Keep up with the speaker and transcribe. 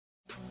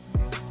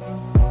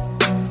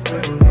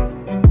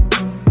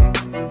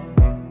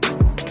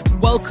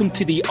Welcome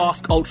to the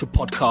Ask Ultra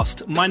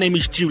podcast. My name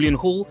is Julian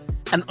Hall,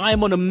 and I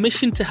am on a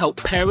mission to help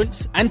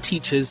parents and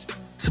teachers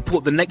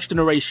support the next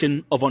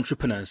generation of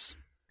entrepreneurs.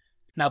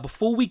 Now,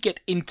 before we get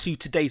into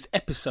today's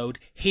episode,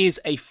 here's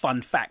a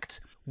fun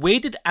fact.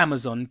 Where did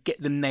Amazon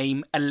get the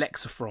name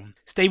Alexa from?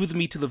 Stay with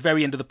me to the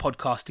very end of the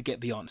podcast to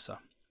get the answer.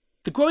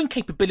 The growing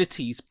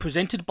capabilities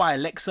presented by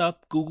Alexa,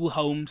 Google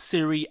Home,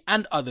 Siri,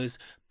 and others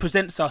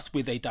presents us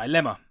with a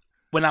dilemma.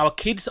 When our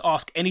kids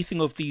ask anything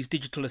of these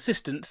digital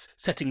assistants,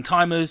 setting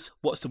timers,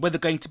 what's the weather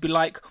going to be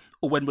like,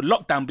 or when will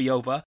lockdown be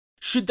over,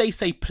 should they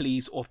say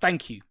please or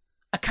thank you?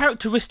 A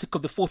characteristic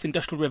of the fourth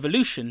industrial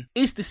revolution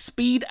is the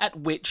speed at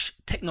which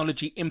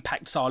technology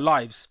impacts our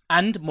lives,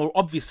 and more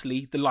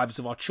obviously, the lives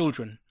of our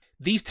children.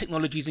 These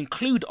technologies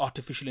include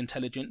artificial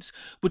intelligence,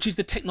 which is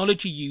the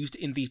technology used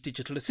in these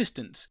digital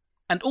assistants,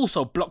 and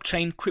also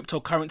blockchain,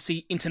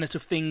 cryptocurrency, Internet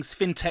of Things,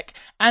 fintech,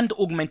 and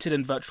augmented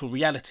and virtual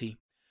reality.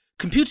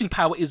 Computing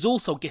power is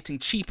also getting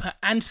cheaper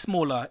and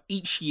smaller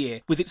each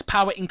year, with its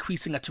power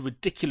increasing at a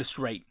ridiculous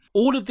rate.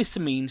 All of this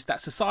means that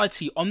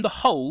society on the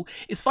whole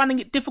is finding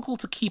it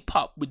difficult to keep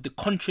up with the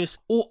conscious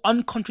or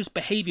unconscious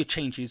behaviour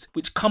changes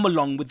which come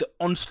along with the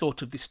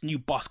onslaught of this new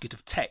basket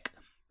of tech.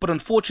 But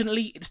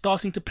unfortunately, it's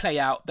starting to play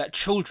out that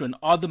children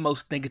are the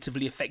most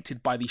negatively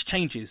affected by these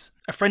changes.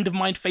 A friend of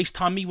mine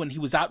FaceTimed me when he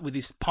was out with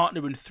his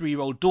partner and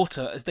 3-year-old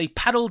daughter as they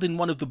paddled in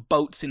one of the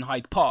boats in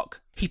Hyde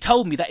Park. He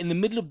told me that in the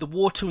middle of the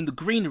water and the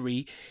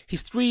greenery,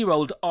 his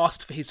 3-year-old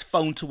asked for his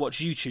phone to watch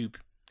YouTube.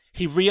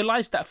 He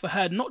realised that for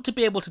her not to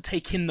be able to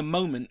take in the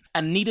moment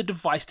and need a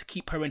device to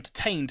keep her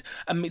entertained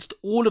amidst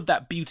all of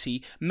that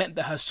beauty meant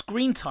that her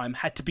screen time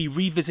had to be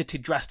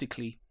revisited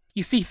drastically.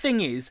 You see,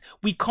 thing is,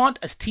 we can't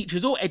as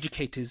teachers or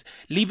educators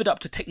leave it up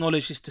to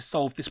technologists to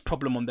solve this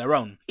problem on their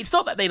own. It's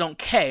not that they don't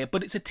care,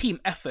 but it's a team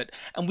effort,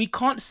 and we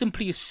can't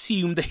simply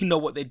assume they know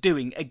what they're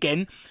doing.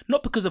 Again,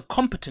 not because of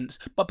competence,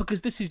 but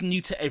because this is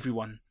new to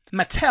everyone.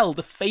 Mattel,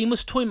 the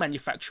famous toy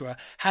manufacturer,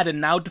 had a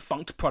now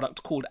defunct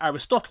product called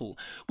Aristotle,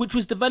 which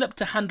was developed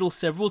to handle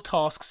several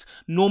tasks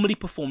normally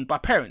performed by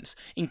parents,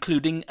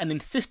 including an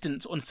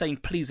insistence on saying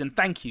please and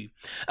thank you.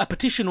 A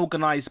petition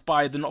organised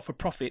by the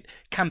not-for-profit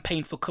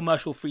Campaign for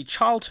Commercial-Free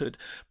Childhood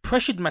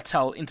pressured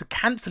Mattel into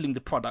cancelling the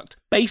product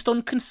based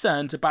on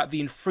concerns about the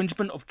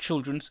infringement of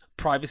children's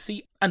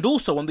privacy and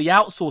also on the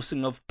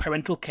outsourcing of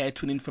parental care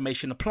to an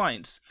information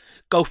appliance.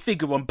 Go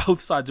figure on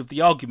both sides of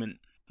the argument.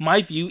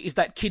 My view is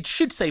that kids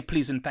should say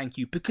please and thank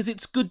you because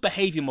it's good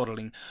behaviour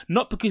modelling,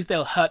 not because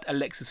they'll hurt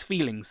Alexa's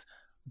feelings.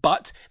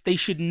 But they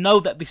should know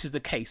that this is the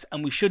case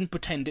and we shouldn't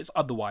pretend it's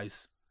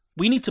otherwise.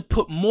 We need to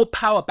put more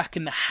power back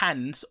in the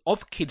hands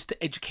of kids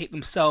to educate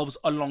themselves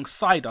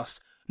alongside us,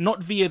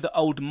 not via the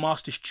old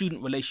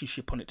master-student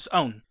relationship on its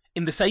own.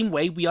 In the same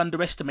way, we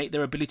underestimate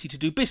their ability to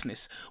do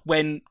business,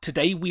 when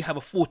today we have a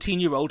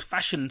 14-year-old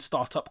fashion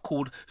startup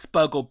called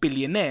Spurgo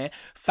Billionaire,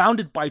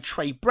 founded by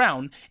Trey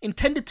Brown,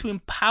 intended to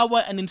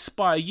empower and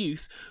inspire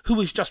youth who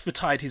has just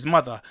retired his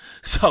mother.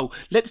 So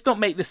let's not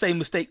make the same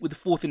mistake with the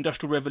fourth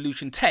industrial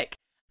revolution tech,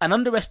 and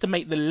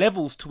underestimate the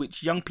levels to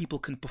which young people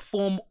can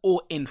perform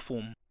or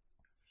inform.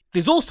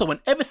 There's also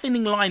an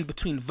ever-thinning line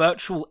between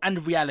virtual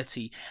and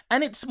reality,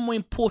 and it's more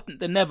important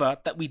than ever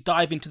that we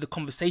dive into the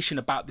conversation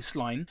about this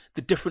line,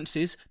 the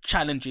differences,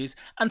 challenges,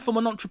 and from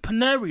an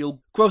entrepreneurial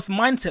growth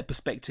mindset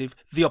perspective,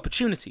 the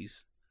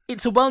opportunities.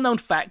 It's a well-known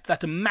fact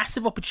that a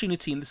massive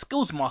opportunity in the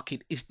skills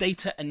market is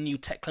data and new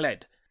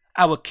tech-led.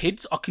 Our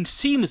kids are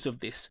consumers of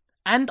this,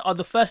 and are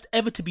the first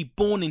ever to be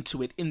born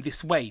into it in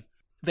this way.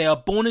 They are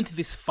born into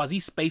this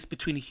fuzzy space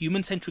between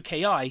human-centric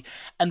AI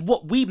and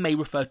what we may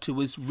refer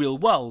to as real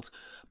world.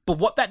 But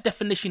what that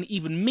definition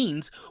even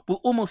means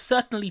will almost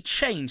certainly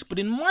change, but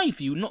in my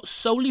view, not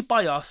solely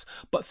by us,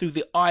 but through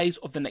the eyes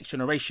of the next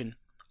generation.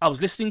 I was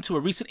listening to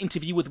a recent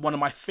interview with one of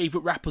my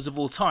favourite rappers of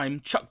all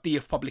time, Chuck D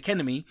of Public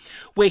Enemy,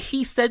 where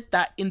he said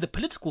that in the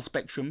political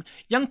spectrum,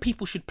 young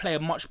people should play a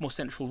much more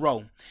central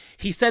role.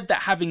 He said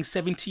that having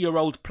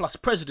 70-year-old plus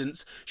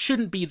presidents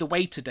shouldn't be the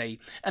way today,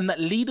 and that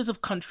leaders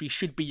of countries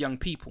should be young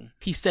people.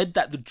 He said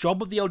that the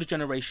job of the older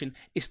generation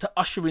is to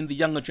usher in the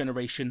younger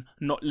generation,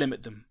 not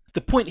limit them. The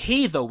point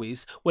here, though,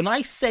 is when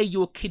I say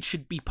your kid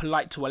should be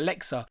polite to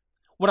Alexa,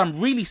 what I'm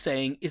really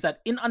saying is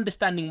that in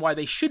understanding why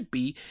they should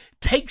be,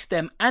 takes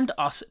them and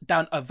us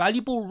down a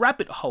valuable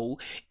rabbit hole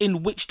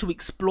in which to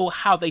explore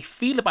how they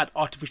feel about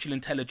artificial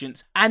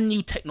intelligence and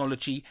new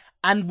technology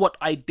and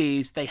what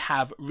ideas they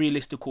have,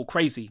 realistic or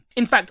crazy.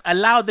 In fact,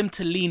 allow them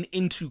to lean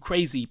into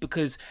crazy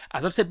because,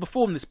 as I've said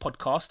before in this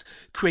podcast,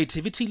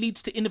 creativity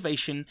leads to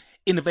innovation,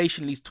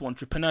 innovation leads to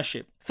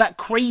entrepreneurship. That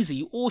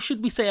crazy, or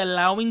should we say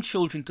allowing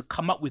children to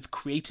come up with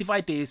creative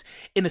ideas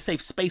in a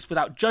safe space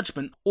without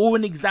judgment or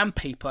an exam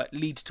paper,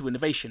 leads to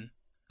innovation.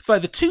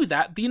 Further to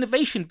that, the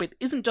innovation bit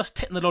isn't just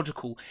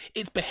technological,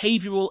 it's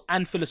behavioural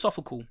and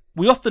philosophical.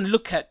 We often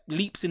look at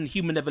leaps in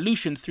human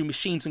evolution through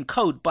machines and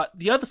code, but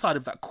the other side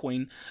of that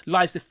coin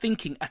lies the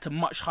thinking at a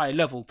much higher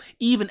level,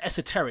 even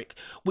esoteric,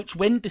 which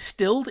when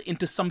distilled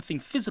into something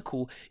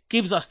physical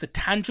gives us the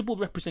tangible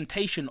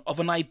representation of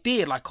an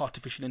idea like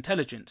artificial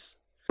intelligence.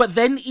 But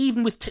then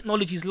even with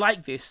technologies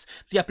like this,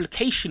 the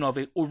application of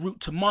it or route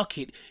to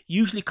market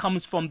usually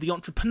comes from the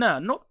entrepreneur,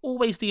 not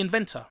always the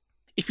inventor.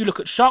 If you look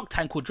at Shark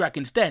Tank or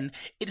Dragon's Den,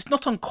 it's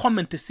not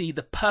uncommon to see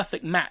the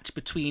perfect match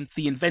between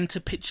the inventor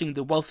pitching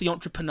the wealthy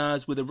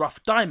entrepreneurs with a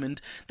rough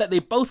diamond that they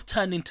both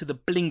turn into the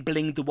bling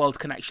bling the world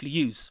can actually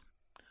use.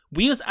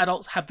 We as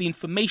adults have the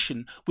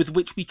information with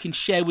which we can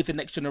share with the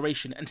next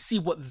generation and see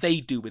what they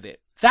do with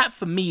it. That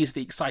for me is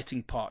the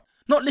exciting part.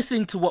 Not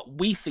listening to what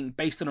we think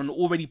based on an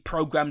already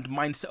programmed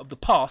mindset of the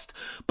past,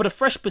 but a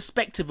fresh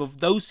perspective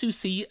of those who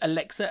see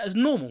Alexa as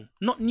normal,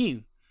 not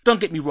new. Don't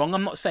get me wrong,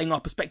 I'm not saying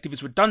our perspective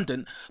is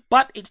redundant,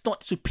 but it's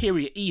not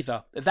superior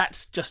either.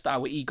 That's just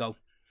our ego.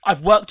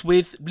 I've worked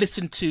with,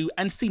 listened to,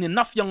 and seen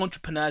enough young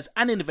entrepreneurs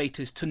and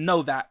innovators to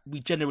know that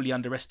we generally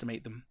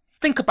underestimate them.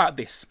 Think about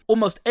this.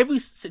 Almost every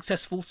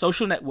successful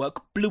social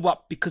network blew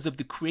up because of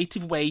the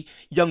creative way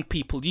young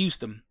people use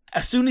them.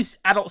 As soon as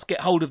adults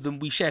get hold of them,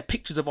 we share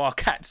pictures of our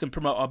cats and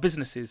promote our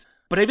businesses.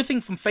 But everything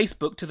from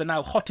Facebook to the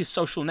now hottest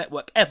social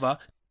network ever,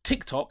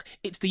 TikTok,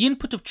 it's the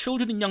input of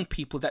children and young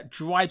people that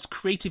drives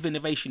creative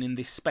innovation in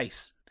this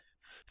space.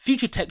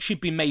 Future tech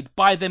should be made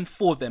by them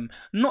for them,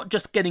 not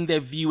just getting their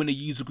view in a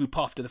user group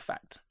after the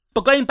fact.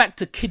 But going back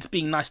to kids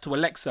being nice to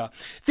Alexa,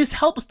 this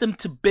helps them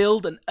to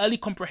build an early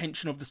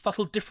comprehension of the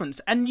subtle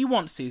difference and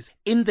nuances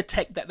in the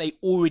tech that they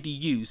already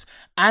use,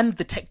 and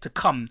the tech to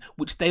come,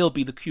 which they'll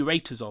be the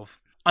curators of.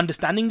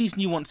 Understanding these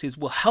nuances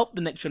will help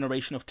the next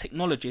generation of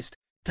technologists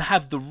to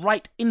have the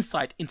right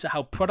insight into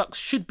how products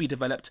should be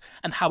developed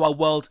and how our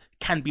world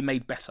can be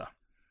made better.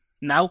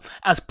 Now,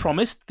 as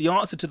promised, the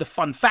answer to the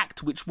fun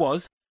fact, which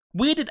was,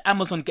 where did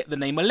Amazon get the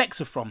name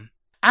Alexa from?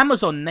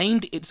 Amazon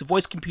named its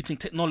voice computing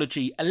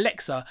technology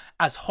Alexa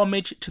as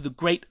homage to the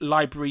Great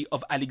Library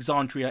of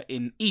Alexandria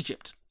in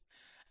Egypt.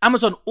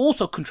 Amazon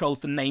also controls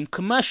the name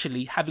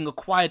commercially, having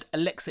acquired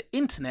Alexa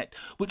Internet,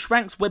 which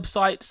ranks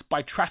websites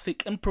by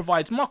traffic and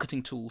provides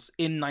marketing tools,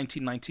 in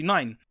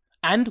 1999.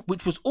 And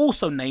which was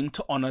also named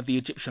to honour the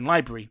Egyptian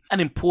library, an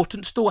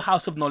important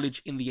storehouse of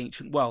knowledge in the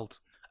ancient world.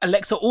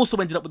 Alexa also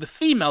ended up with a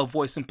female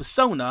voice and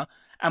persona,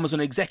 Amazon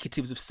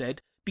executives have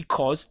said,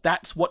 because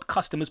that's what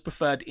customers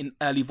preferred in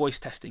early voice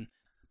testing.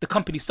 The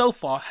company so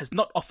far has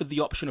not offered the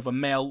option of a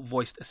male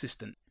voiced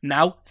assistant.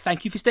 Now,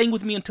 thank you for staying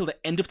with me until the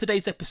end of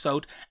today's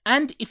episode,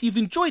 and if you've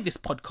enjoyed this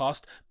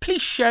podcast,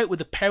 please share it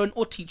with a parent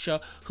or teacher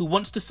who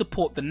wants to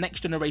support the next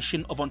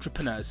generation of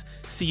entrepreneurs.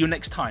 See you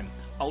next time.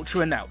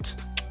 Ultra and out.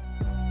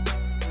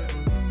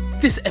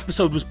 This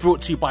episode was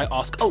brought to you by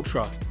Ask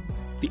Ultra,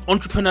 the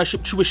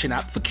entrepreneurship tuition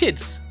app for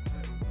kids.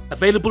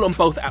 Available on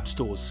both app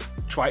stores.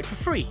 Try it for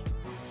free.